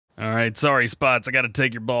All right, sorry, Spots. I got to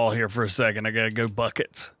take your ball here for a second. I got to go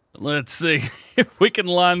buckets. Let's see if we can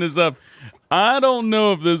line this up. I don't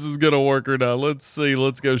know if this is going to work or not. Let's see.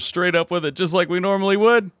 Let's go straight up with it just like we normally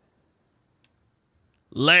would.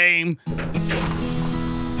 Lame.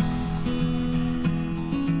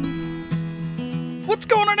 What's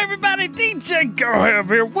going on, everybody? DjGoHam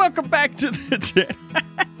here. Welcome back to the channel.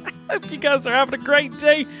 Hope you guys are having a great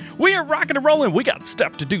day. We are rocking and rolling. We got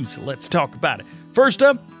stuff to do, so let's talk about it. First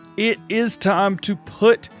up, it is time to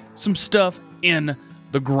put some stuff in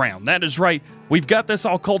the ground. That is right. We've got this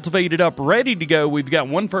all cultivated up, ready to go. We've got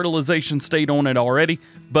one fertilization state on it already,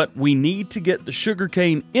 but we need to get the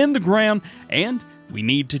sugarcane in the ground, and we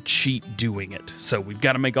need to cheat doing it. So we've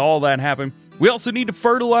got to make all that happen. We also need to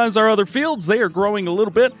fertilize our other fields. They are growing a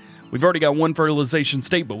little bit. We've already got one fertilization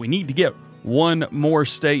state, but we need to get one more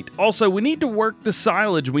state. Also, we need to work the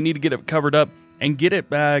silage. We need to get it covered up and get it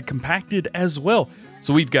compacted as well.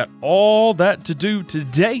 So we've got all that to do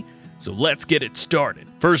today. So let's get it started.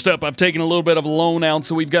 First up, I've taken a little bit of a loan out.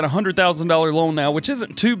 So we've got a $100,000 loan now, which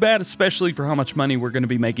isn't too bad, especially for how much money we're going to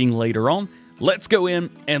be making later on. Let's go in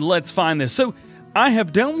and let's find this. So I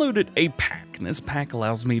have downloaded a pack, and this pack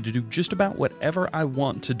allows me to do just about whatever I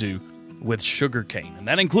want to do with sugarcane. And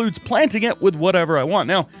that includes planting it with whatever I want.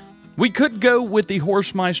 Now, we could go with the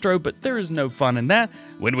horse maestro, but there is no fun in that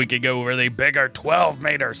when we could go with the bigger 12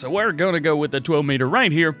 meter. So we're going to go with the 12 meter right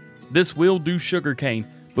here. This will do sugarcane.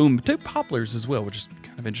 Boom, 2 poplars as well, which is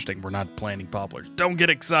kind of interesting. We're not planting poplars. Don't get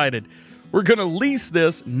excited. We're going to lease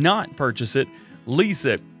this, not purchase it, lease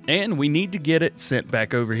it. And we need to get it sent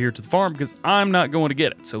back over here to the farm because I'm not going to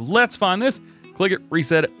get it. So let's find this, click it,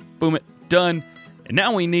 reset it, boom it, done. And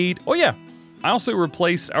now we need, oh yeah, I also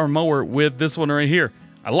replaced our mower with this one right here.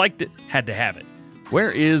 I liked it, had to have it.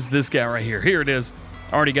 Where is this guy right here? Here it is.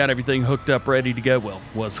 Already got everything hooked up, ready to go. Well,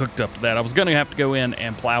 was hooked up to that. I was going to have to go in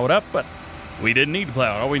and plow it up, but we didn't need to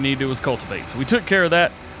plow it. All we need to do was cultivate. So we took care of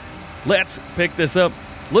that. Let's pick this up.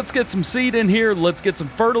 Let's get some seed in here. Let's get some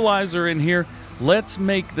fertilizer in here. Let's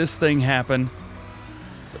make this thing happen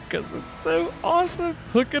because it's so awesome.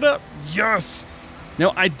 Hook it up. Yes.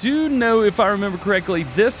 Now, I do know, if I remember correctly,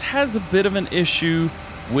 this has a bit of an issue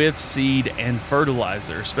with seed and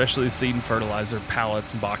fertilizer, especially seed and fertilizer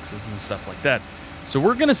pallets and boxes and stuff like that. So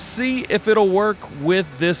we're going to see if it'll work with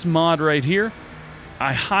this mod right here.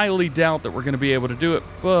 I highly doubt that we're going to be able to do it,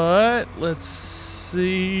 but let's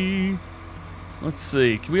see. Let's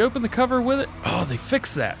see. Can we open the cover with it? Oh, they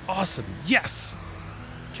fixed that. Awesome. Yes.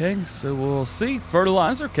 Okay, so we'll see.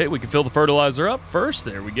 Fertilizer. Okay, we can fill the fertilizer up first.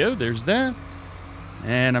 There we go. There's that.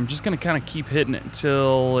 And I'm just going to kind of keep hitting it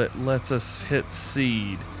until it lets us hit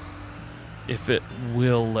seed. If it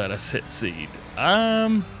will let us hit seed.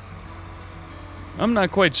 I'm not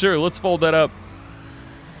quite sure. Let's fold that up.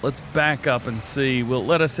 Let's back up and see. Will it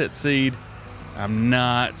let us hit seed? I'm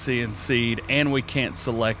not seeing seed, and we can't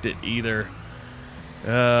select it either.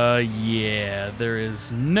 Yeah, there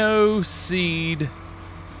is no seed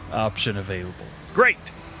option available.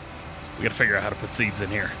 Great. We gotta figure out how to put seeds in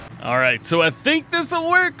here. All right, so I think this will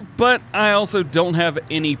work, but I also don't have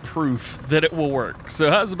any proof that it will work.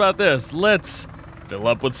 So how's about this? Let's fill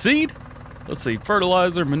up with seed. Let's see,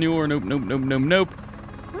 fertilizer, manure, nope, nope, nope, nope, nope.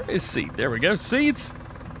 Where is seed? There we go, seeds.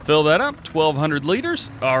 Fill that up, 1,200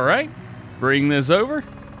 liters. All right, bring this over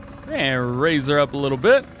and raise her up a little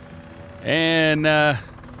bit. And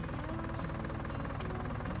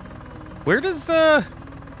where does the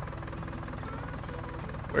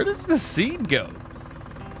seed go?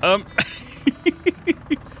 I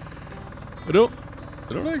don't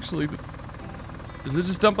actually. Is it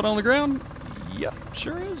just dumping on the ground? Yep,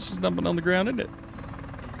 sure is just dumping on the ground, isn't it?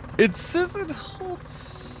 It says it holds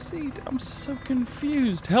seed. I'm so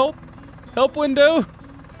confused. Help window.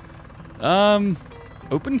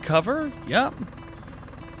 Open cover. Yep.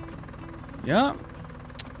 Yeah,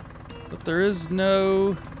 but there is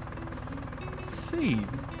no seed.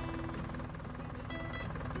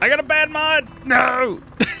 I got a bad mod. No.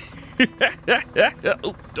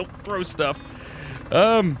 Oh, don't throw stuff.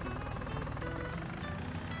 I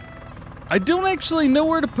don't actually know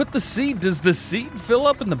where to put the seed. Does the seed fill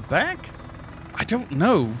up in the back? I don't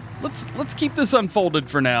know. Let's keep this unfolded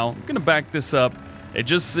for now. I'm gonna back this up and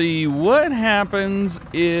just see what happens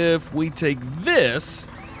if we take this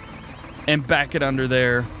and back it under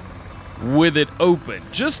there with it open,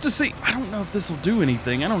 just to see. I don't know if this will do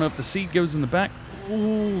anything. I don't know if the seed goes in the back.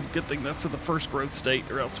 Ooh, good thing that's in the first growth state,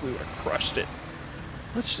 or else we would have crushed it.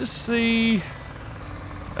 Let's just see.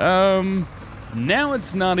 Now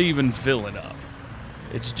it's not even filling up.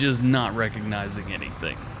 It's just not recognizing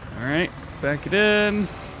anything. All right, back it in.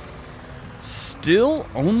 Still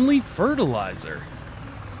only fertilizer.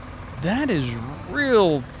 that is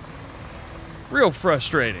real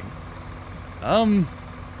frustrating. I'm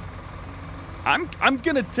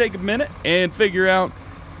gonna take a minute and figure out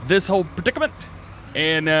this whole predicament,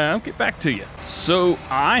 and I'll get back to you. So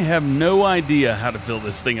I have no idea how to fill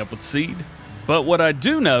this thing up with seed, but what I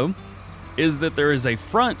do know is that there is a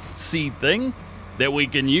front seed thing that we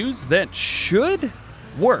can use that should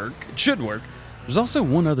work. It should work. There's also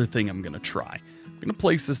one other thing I'm gonna try. I'm gonna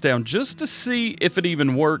place this down just to see if it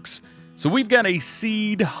even works. So we've got a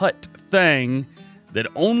seed hut thing that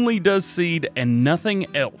only does seed and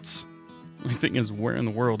nothing else. The thing is, where in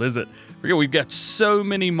the world is it? We've got so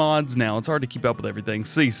many mods now, it's hard to keep up with everything.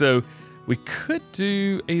 See, so we could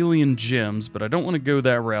do alien gems, but I don't want to go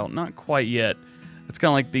that route, not quite yet. It's kind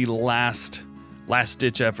of like the last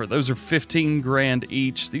ditch effort. Those are 15 grand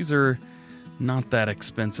each. These are not that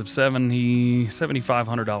expensive,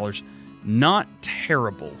 $7,500. Not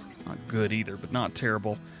terrible, not good either, but not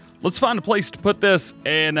terrible. Let's find a place to put this,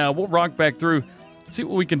 and we'll rock back through, see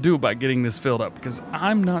what we can do about getting this filled up, because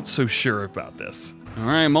I'm not so sure about this. All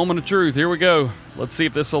right, moment of truth, here we go. Let's see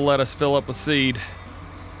if this will let us fill up a seed.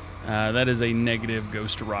 That is a negative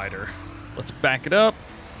Ghost Rider. Let's back it up.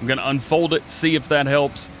 I'm gonna unfold it, see if that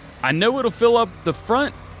helps. I know it'll fill up the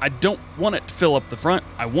front. I don't want it to fill up the front.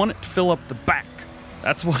 I want it to fill up the back.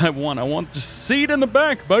 That's what I want. I want just seed in the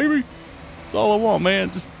back, baby. That's all I want,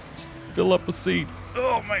 man. Just fill up a seed.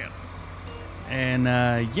 Oh, man. And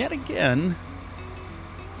yet again,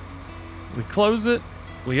 we close it,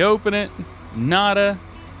 we open it, nada.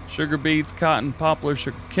 Sugar beets, cotton, poplar,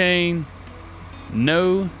 sugar cane.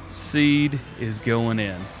 No seed is going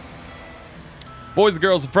in. Boys and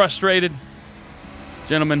girls are frustrated.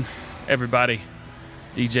 Gentlemen, everybody,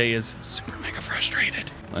 DJ is super mega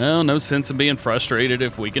frustrated. Well, no sense in being frustrated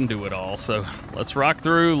if we can do it all. So let's rock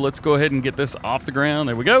through. Let's go ahead and get this off the ground.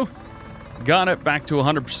 There we go. Got it back to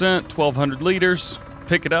 100%, 1,200 liters.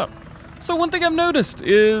 Pick it up. So one thing I've noticed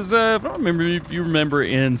is, I don't remember if you remember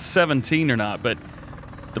in 17 or not, but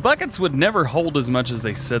the buckets would never hold as much as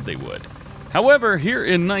they said they would. However, here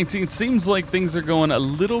in 19, it seems like things are going a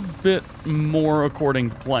little bit more according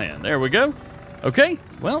to plan. There we go. Okay,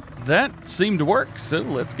 well, that seemed to work, so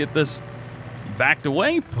let's get this backed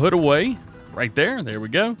away, put away, right there. There we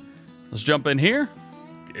go. Let's jump in here.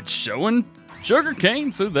 It's showing sugar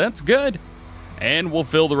cane, so that's good. And we'll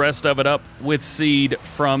fill the rest of it up with seed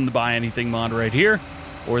from the Buy Anything mod right here,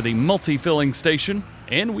 or the multi-filling station,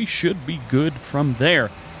 and we should be good from there.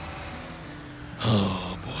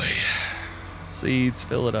 Oh, boy. Seeds,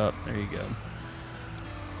 fill it up. There you go.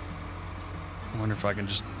 I wonder if I can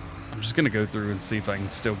just... I'm just going to go through and see if I can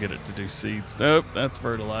still get it to do seeds. Nope, that's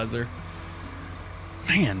fertilizer.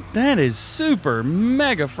 Man, that is super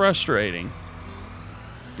mega frustrating.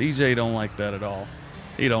 DJ don't like that at all.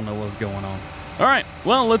 He don't know what's going on. All right,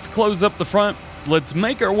 well, let's close up the front. Let's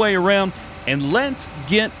make our way around, and let's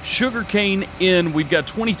get sugarcane in. We've got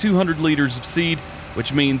 2,200 liters of seed,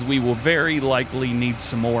 which means we will very likely need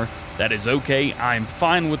some more. That is okay. I'm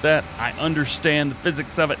fine with that. I understand the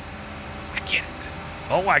physics of it. I get it.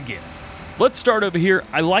 Oh, I get it. Let's start over here.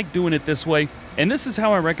 I like doing it this way, and this is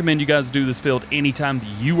how I recommend you guys do this field anytime that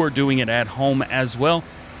you are doing it at home as well.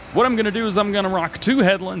 What I'm going to do is I'm going to rock two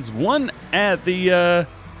headlands, one at the,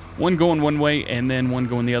 one going one way and then one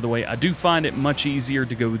going the other way. I do find it much easier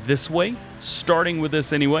to go this way, starting with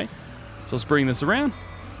this anyway. So let's bring this around,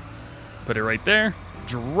 put it right there,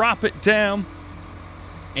 drop it down,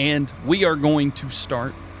 and we are going to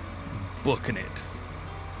start booking it.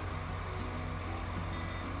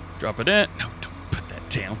 Drop it in. No, don't put that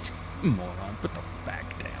down. Moron, put the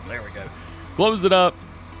back down. There we go. Close it up,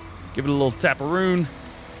 give it a little taparoon,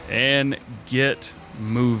 and get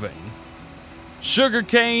moving.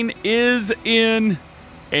 Sugarcane is in,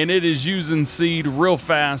 and it is using seed real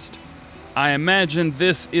fast. I imagine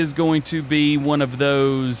this is going to be one of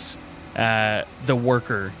those, the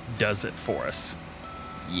worker does it for us.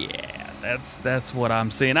 Yeah, that's what I'm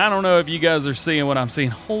seeing. I don't know if you guys are seeing what I'm seeing.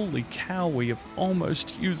 Holy cow, we have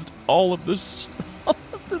almost used all of this, all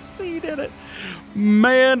of the seed in it.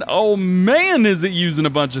 Man, oh man, is it using a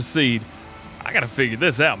bunch of seed. I gotta figure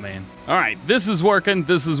this out, man. All right, this is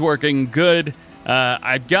working good.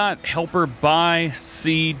 I've got helper buy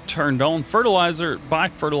seed turned on. Fertilizer, buy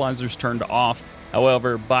fertilizer's turned off.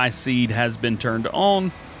 However, buy seed has been turned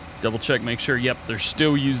on. Double check, make sure, yep, they're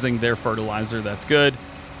still using their fertilizer. That's good.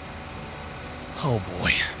 Oh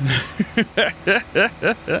boy.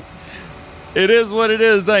 It is what it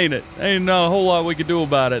is, ain't it? Ain't a whole lot we can do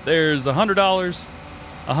about it. There's $100,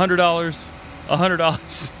 $100,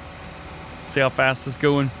 $100. See how fast this is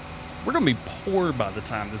going? We're gonna be poor by the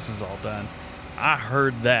time this is all done. I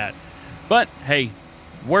heard that. But hey,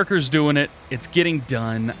 Worker's doing it. It's getting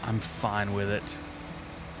done. I'm fine with it.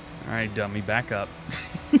 All right, dummy, back up.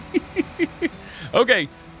 Okay,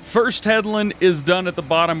 first headland is done at the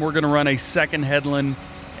bottom. We're going to run a second headland.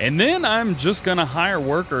 And then I'm just going to hire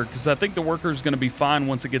worker because I think the worker is going to be fine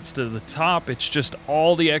once it gets to the top. It's just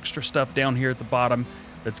all the extra stuff down here at the bottom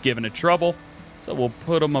that's giving it trouble. So we'll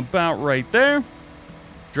put them about right there.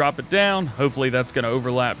 Drop it down. Hopefully that's going to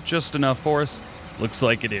overlap just enough for us. Looks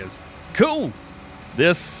like it is. Cool.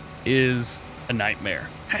 This is a nightmare.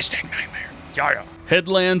 Hashtag nightmare. Yeah.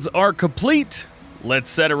 Headlands are complete. Let's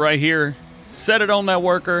set it right here. Set it on that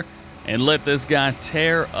worker and let this guy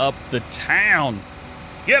tear up the town.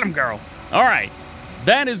 Get him, girl. All right.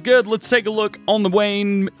 That is good. Let's take a look on the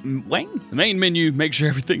main menu. Make sure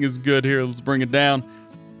everything is good here. Let's bring it down.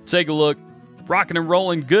 Take a look. Rocking and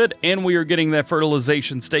rolling good. And we are getting that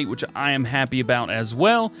fertilization state, which I am happy about as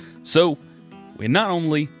well. So we're not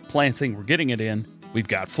only planting, we're getting it in. We've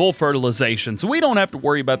got full fertilization. So we don't have to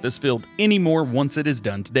worry about this field anymore once it is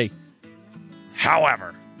done today.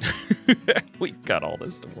 However, we've got all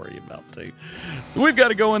this to worry about too. So we've got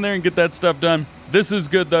to go in there and get that stuff done. This is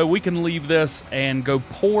good though. We can leave this and go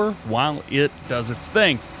pour while it does its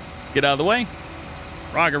thing. Let's get out of the way.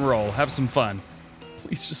 Rock and roll. Have some fun.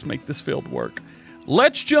 Please just make this field work.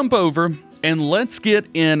 Let's jump over and let's get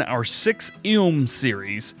in our 6M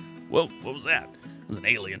series. Whoa, what was that? It was an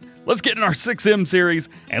alien. Let's get in our 6M series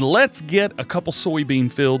and let's get a couple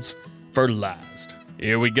soybean fields fertilized.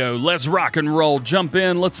 Here we go. Let's rock and roll. Jump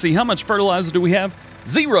in. Let's see, how much fertilizer do we have?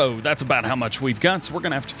 0. That's about how much we've got, so we're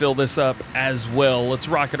going to have to fill this up as well. Let's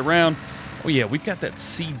rock it around. Oh, yeah, we've got that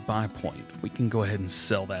seed buy point. We can go ahead and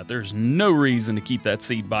sell that. There's no reason to keep that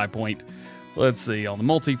seed buy point. Let's see, all the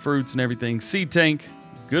multi-fruits and everything. Seed tank,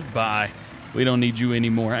 goodbye. We don't need you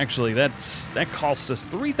anymore. Actually, that cost us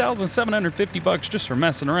 $3,750 just for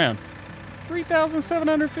messing around.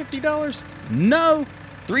 $3,750? No.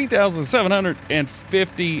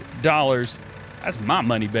 $3,750. That's my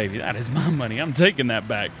money, baby. That is my money. I'm taking that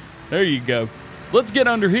back. There you go. Let's get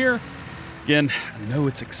under here. Again, I know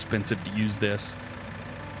it's expensive to use this,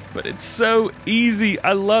 but it's so easy.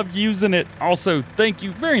 I love using it. Also, thank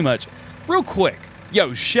you very much. Real quick,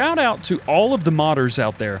 yo, shout out to all of the modders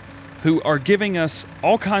out there who are giving us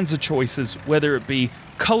all kinds of choices, whether it be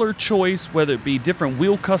color choice, whether it be different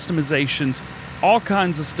wheel customizations, all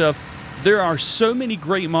kinds of stuff. There are so many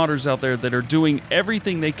great modders out there that are doing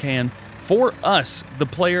everything they can for us, the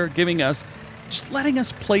player, giving us, just letting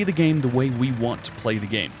us play the game the way we want to play the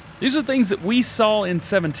game. These are things that we saw in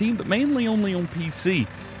 17, but mainly only on PC.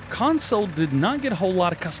 Console did not get a whole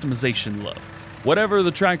lot of customization love. Whatever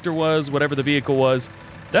the tractor was, whatever the vehicle was,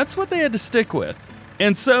 that's what they had to stick with.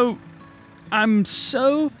 And so, I'm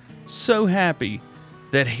so happy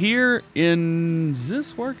that here in... Is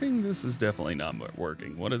this working? This is definitely not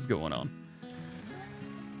working. What is going on?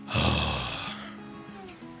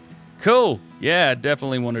 Cool. Yeah, I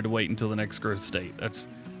definitely wanted to wait until the next growth state. That's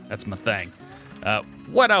my thing.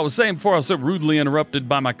 What I was saying before I was so rudely interrupted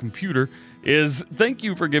by my computer is thank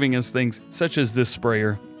you for giving us things such as this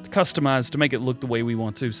sprayer, customized to make it look the way we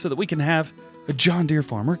want to, so that we can have a John Deere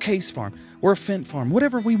farm, or a Case farm, or a Fendt farm,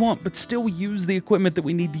 whatever we want, but still use the equipment that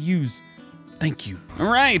we need to use. Thank you.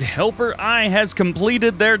 All right, Helper I has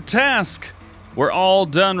completed their task. We're all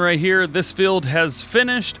done right here. This field has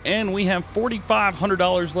finished, and we have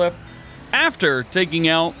 $4,500 left after taking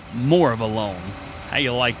out more of a loan. How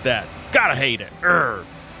you like that? Gotta hate it. Urgh.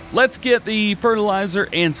 Let's get the fertilizer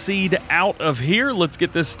and seed out of here. Let's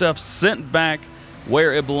get this stuff sent back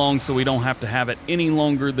where it belongs so we don't have to have it any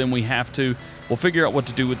longer than we have to. We'll figure out what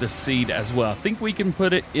to do with the seed as well. I think we can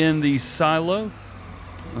put it in the silo.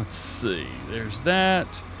 Let's see. There's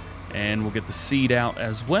that. And we'll get the seed out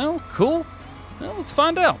as well. Cool. Well, let's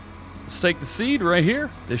find out. Let's take the seed right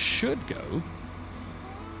here. This should go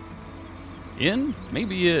in.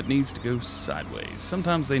 Maybe it needs to go sideways.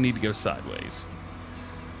 Sometimes they need to go sideways.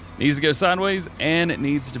 It needs to go sideways, and it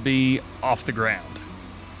needs to be off the ground.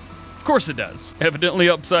 Of course it does. Evidently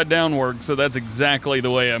upside down works, so that's exactly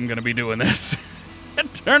the way I'm going to be doing this.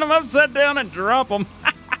 Turn them upside down and drop them.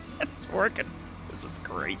 It's working. This is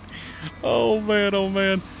great. Oh, man, oh,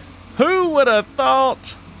 man. Who would have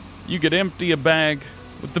thought you could empty a bag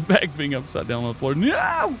with the bag being upside down on the floor?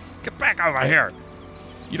 No! Get back over here.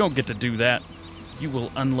 You don't get to do that. You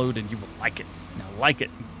will unload and you will like it. Now like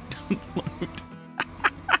it. Unload.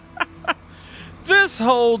 This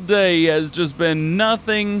whole day has just been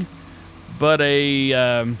nothing but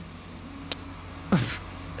a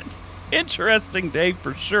interesting day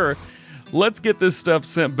for sure. Let's get this stuff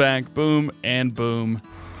sent back. Boom and boom.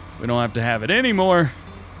 We don't have to have it anymore.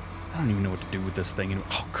 I don't even know what to do with this thing.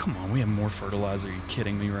 Oh, come on. We have more fertilizer. Are you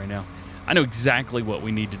kidding me right now? I know exactly what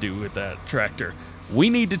we need to do with that tractor. We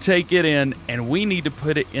need to take it in, and we need to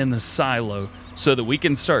put it in the silo so that we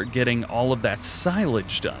can start getting all of that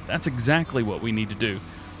silage done. That's exactly what we need to do.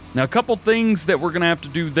 Now, a couple things that we're going to have to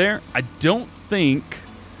do there. I don't think,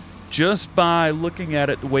 just by looking at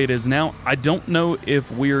it the way it is now, I don't know if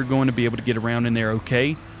we're going to be able to get around in there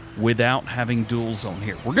okay without having dual zone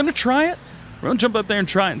here. We're going to try it. We're going to jump up there and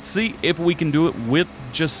try it and see if we can do it with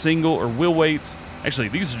just single or wheel weights. Actually,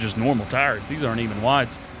 these are just normal tires. These aren't even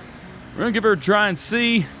wides. We're going to give it a try and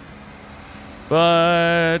see.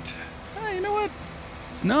 But, hey, you know what?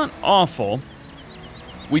 It's not awful.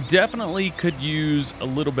 We definitely could use a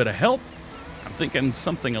little bit of help. I'm thinking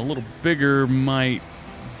something a little bigger might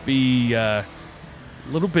be a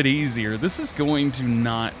little bit easier. This is going to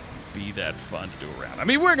not be that fun to do around. I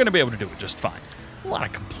mean, we're going to be able to do it just fine. A lot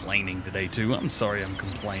of complaining today, too. I'm sorry I'm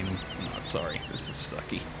complaining. I'm not sorry. This is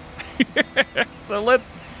sucky. So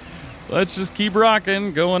let's just keep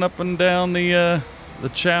rocking, going up and down the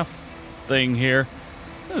chaff thing here.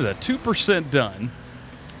 That is a 2% done.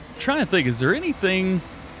 I'm trying to think, is there anything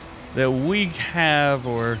that we have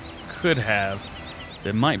or could have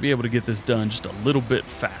that might be able to get this done just a little bit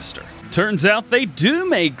faster? Turns out they do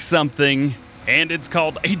make something, and it's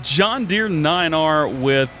called a John Deere 9R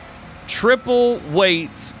with triple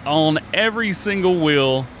weights on every single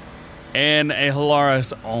wheel and a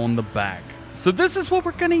Aorus on the back. So this is what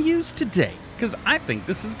we're going to use today, because I think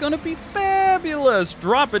this is going to be fabulous.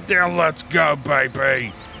 Drop it down. Let's go,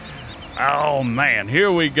 baby. Oh, man.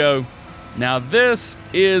 Here we go. Now, this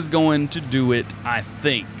is going to do it, I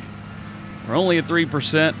think. We're only at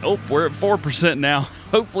 3%. Oh, we're at 4% now.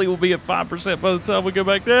 Hopefully, we'll be at 5% by the time we go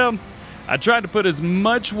back down. I tried to put as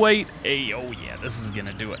much weight. Hey, oh, yeah, this is going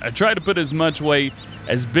to do it. I tried to put as much weight,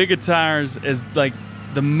 as big a tires, as, like,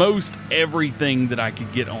 the most everything that I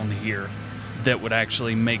could get on here that would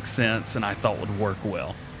actually make sense and I thought would work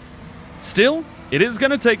well. Still, it is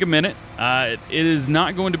going to take a minute. It is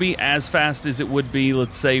not going to be as fast as it would be,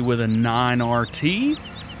 let's say, with a 9RT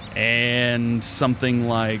and something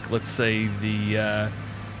like, let's say, the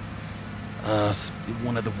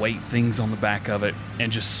one of the weight things on the back of it,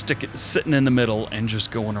 and just stick it sitting in the middle and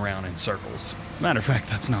just going around in circles. As a matter of fact,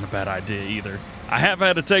 that's not a bad idea either. I have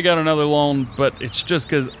had to take out another loan, but it's just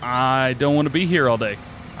because I don't want to be here all day.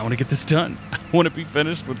 I want to get this done. I want to be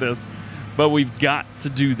finished with this. But we've got to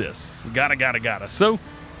do this. We gotta. So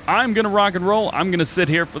I'm going to rock and roll. I'm going to sit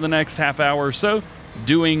here for the next half hour or so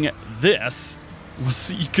doing this. We'll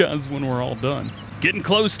see you guys when we're all done. Getting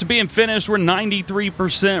close to being finished. We're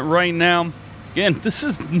 93% right now. Again, this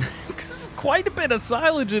is quite a bit of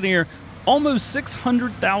silage in here. Almost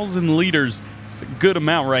 600,000 liters. It's a good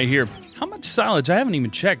amount right here. How much silage? I haven't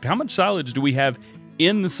even checked. How much silage do we have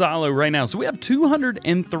in the silo right now? So we have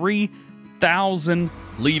 203,000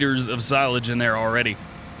 liters of silage in there already.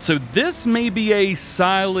 So this may be a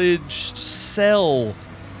silage cell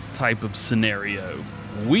type of scenario.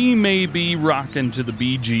 We may be rocking to the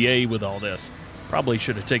BGA with all this. Probably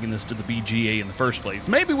should have taken this to the BGA in the first place.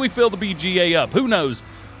 Maybe we fill the BGA up. Who knows?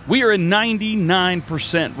 We are at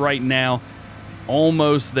 99% right now.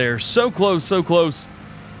 Almost there. So close, so close.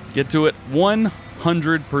 Get to it.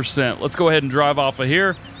 100%. Let's go ahead and drive off of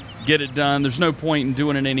here. Get it done. There's no point in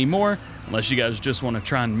doing it anymore unless you guys just want to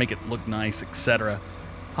try and make it look nice, etc.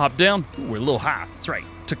 Hop down. Ooh, we're a little high. That's right.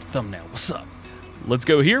 Took the thumbnail. What's up? Let's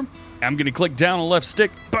go here. I'm going to click down on the left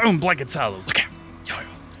stick. Boom. Blanket silo. Look out.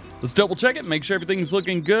 Let's double check it. Make sure everything's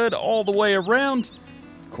looking good all the way around.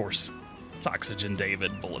 Of course. It's Oxygen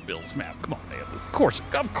David Bullet Bills map. Come on, man. Of course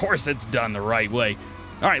it's done the right way.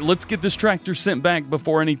 All right, let's get this tractor sent back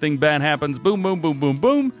before anything bad happens. Boom, boom, boom, boom,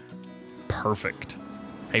 boom. Perfect.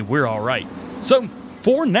 Hey, we're all right. So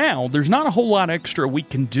for now, there's not a whole lot extra we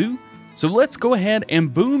can do. So let's go ahead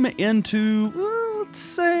and boom into, let's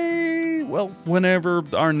say, well, whenever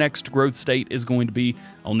our next growth state is going to be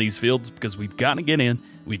on these fields, because we've got to get in.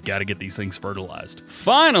 We've got to get these things fertilized.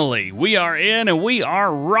 Finally, we are in and we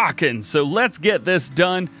are rocking. So let's get this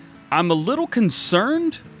done. I'm a little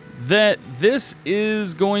concerned that this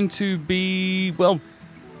is going to be, well,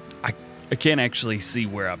 I can't actually see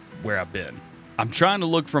where I've been. I'm trying to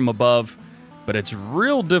look from above, but it's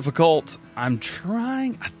real difficult. I'm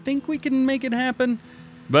trying. I think we can make it happen,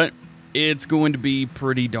 but it's going to be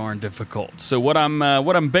pretty darn difficult. So what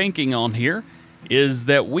I'm banking on here is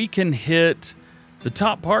that we can hit the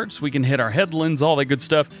top parts, we can hit our headlands, all that good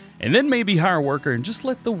stuff, and then maybe hire a worker and just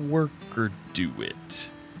let the worker do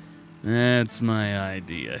it. That's my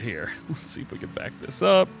idea here. Let's see if we can back this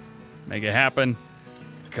up, make it happen.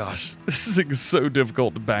 Gosh, this is so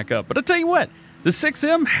difficult to back up. But I tell you what, The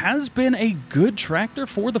 6M has been a good tractor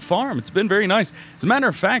for the farm. It's been very nice. As a matter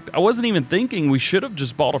of fact, I wasn't even thinking we should have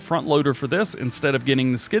just bought a front loader for this instead of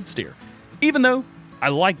getting the skid steer. Even though I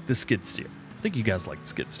like the skid steer. I think you guys like the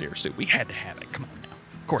skid steers too. We had to have it. Come on now.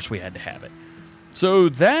 Of course we had to have it. So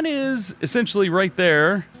that is essentially right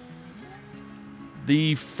there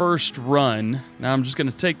the first run. Now I'm just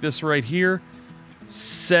going to take this right here,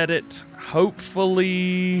 set it,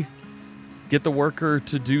 hopefully get the worker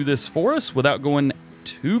to do this for us without going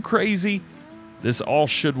too crazy. This all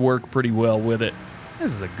should work pretty well with it.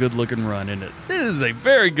 This is a good looking run, isn't it? This is a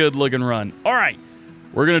very good looking run. All right,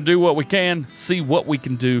 we're going to do what we can, see what we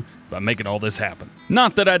can do by making all this happen.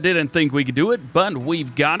 Not that I didn't think we could do it, but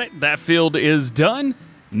we've got it. That field is done.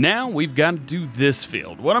 Now we've got to do this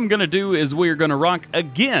field. What I'm going to do is we're going to rock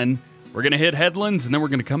again. We're going to hit headlands, and then we're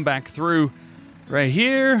going to come back through right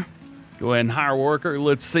here. Go ahead and hire a worker.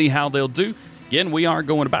 Let's see how they'll do. Again, we are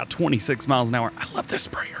going about 26 miles an hour. I love this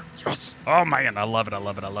sprayer. Yes. Oh, man. I love it. I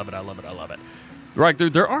love it. I love it. I love it. I love it. Right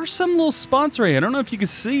there are some little spots right here. I don't know if you can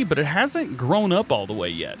see, but it hasn't grown up all the way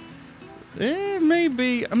yet.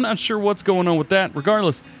 Maybe. I'm not sure what's going on with that.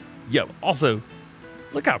 Regardless, yo, also,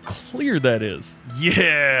 look how clear that is.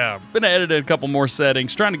 Yeah. Been editing a couple more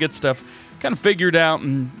settings, trying to get stuff kind of figured out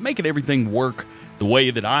and making everything work the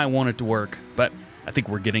way that I want it to work. But I think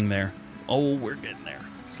we're getting there. Oh, we're getting there.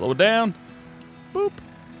 Slow it down. Boop.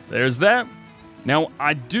 There's that. Now,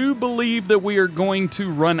 I do believe that we are going to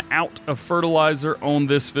run out of fertilizer on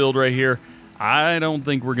this field right here. I don't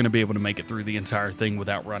think we're going to be able to make it through the entire thing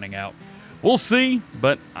without running out. We'll see,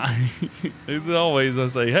 but as always, I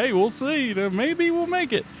say, hey, we'll see. Maybe we'll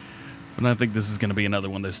make it. But I think this is going to be another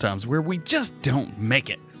one of those times where we just don't make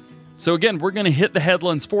it. So again, we're going to hit the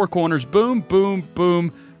headlands, four corners, boom, boom,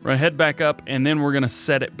 boom. We're going to head back up, and then we're going to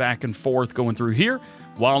set it back and forth going through here.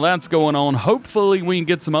 While that's going on, hopefully we can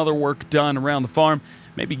get some other work done around the farm.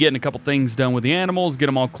 Maybe getting a couple things done with the animals, get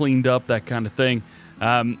them all cleaned up, that kind of thing.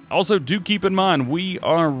 Also, do keep in mind, we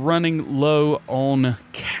are running low on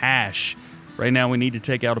cash. Right now, we need to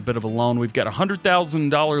take out a bit of a loan. We've got a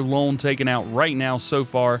 $100,000 loan taken out right now so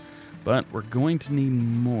far, but we're going to need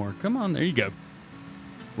more. Come on, there you go.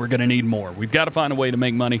 We're going to need more. We've got to find a way to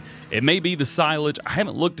make money. It may be the silage. I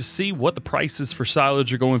haven't looked to see what the prices for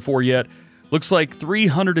silage are going for yet. Looks like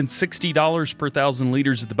 $360 per 1,000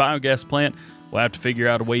 liters at the biogas plant. We'll have to figure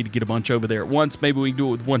out a way to get a bunch over there at once. Maybe we can do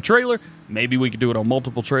it with one trailer. Maybe we can do it on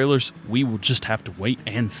multiple trailers. We will just have to wait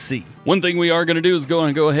and see. One thing we are going to do is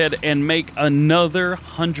go ahead and make another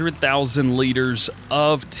 100,000 liters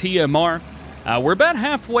of TMR. We're about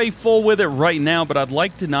halfway full with it right now, but I'd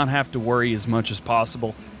like to not have to worry as much as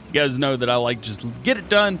possible. You guys know that I like just get it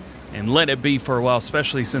done and let it be for a while,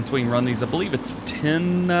 especially since we can run these. I believe it's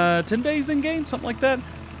 10 days in game, something like that.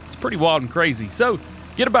 It's pretty wild and crazy. So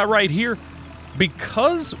get about right here.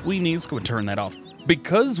 Because we need, let's go and turn that off.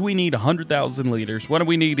 Because we need 100,000 liters, what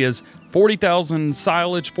we need is 40,000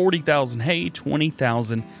 silage, 40,000 hay,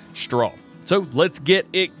 20,000 straw. So let's get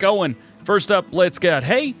it going. First up, let's get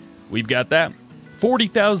hay. We've got that.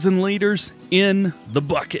 40,000 liters in the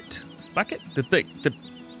bucket. Bucket? The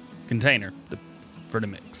container for the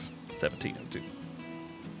mix.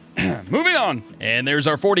 1702. Moving on. And there's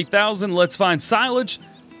our 40,000. Let's find silage.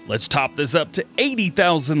 Let's top this up to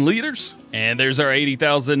 80,000 liters. And there's our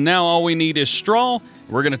 80,000. Now all we need is straw.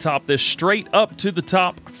 We're going to top this straight up to the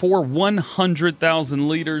top for 100,000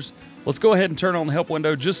 liters. Let's go ahead and turn on the help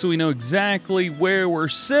window just so we know exactly where we're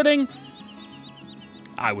sitting.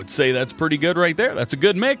 I would say that's pretty good right there. That's a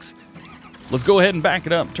good mix. Let's go ahead and back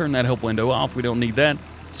it up. Turn that help window off. We don't need that.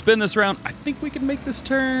 Spin this around. I think we can make this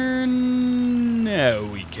turn. No,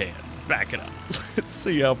 we can't. Back it up. Let's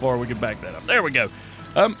see how far we can back that up. There we go.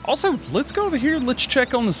 Also, let's go over here and let's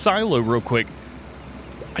check on the silo real quick.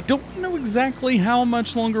 I don't know exactly how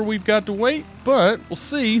much longer we've got to wait, but we'll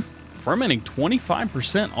see. Fermenting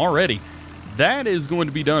 25% already. That is going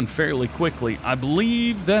to be done fairly quickly. I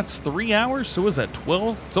believe that's 3 hours. So is that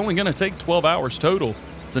 12? It's only going to take 12 hours total.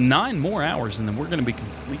 So 9 more hours, and then we're going to be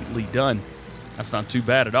completely done. That's not too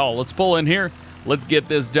bad at all. Let's pull in here. Let's get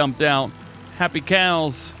this dumped out. Happy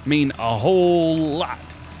cows mean a whole lot.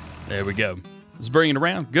 There we go. Let's bring it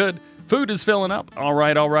around. Good. Food is filling up. All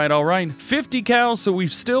right, all right, all right. 50 cows, so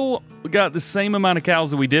we've still got the same amount of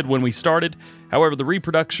cows that we did when we started. However, the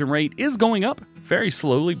reproduction rate is going up very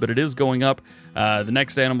slowly, but it is going up. The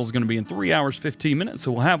next animal is going to be in 3 hours, 15 minutes,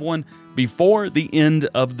 so we'll have one before the end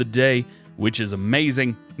of the day, which is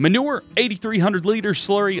amazing. Manure, 8,300 liters.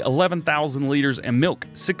 Slurry, 11,000 liters. And milk,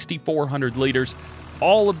 6,400 liters.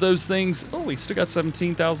 All of those things. Oh, we still got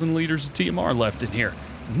 17,000 liters of TMR left in here.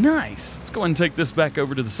 Nice. Let's go ahead and take this back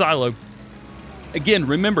over to the silo. Again,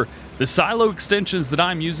 remember, The silo extensions that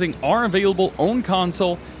I'm using are available on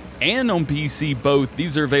console and on PC both.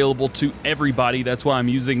 These are available to everybody. That's why I'm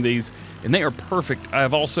using these, and they are perfect.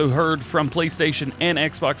 I've also heard from PlayStation and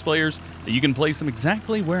Xbox players that you can place them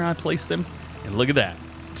exactly where I place them. And look at that.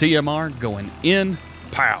 TMR going in,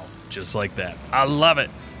 pow, just like that. I love it.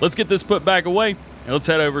 Let's get this put back away, and let's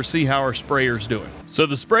head over and see how our sprayer's doing. So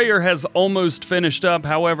the sprayer has almost finished up.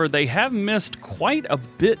 However, they have missed quite a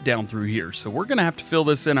bit down through here, so we're gonna have to fill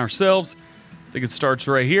this in ourselves. I think it starts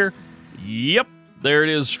right here. Yep. There it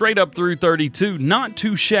is, straight up through 32. Not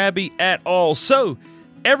too shabby at all. So,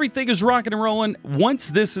 everything is rocking and rolling. Once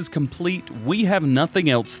this is complete, we have nothing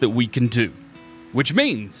else that we can do. Which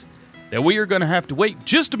means that we are going to have to wait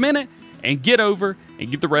just a minute and get over and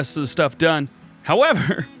get the rest of the stuff done.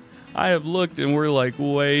 However, I have looked and we're like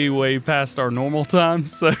way past our normal time.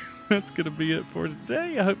 So, that's going to be it for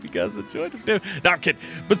today. I hope you guys enjoyed it. No, I'm kidding.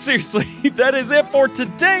 But seriously, that is it for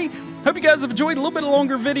today. Hope you guys have enjoyed a little bit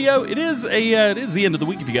longer video. It is the end of the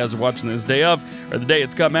week if you guys are watching this day of, or the day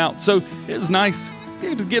it's come out. So it is nice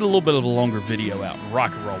to get a little bit of a longer video out and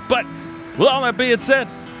rock and roll. But with all that being said,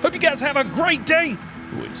 hope you guys have a great day.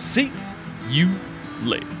 We'll see you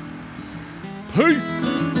later.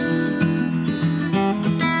 Peace.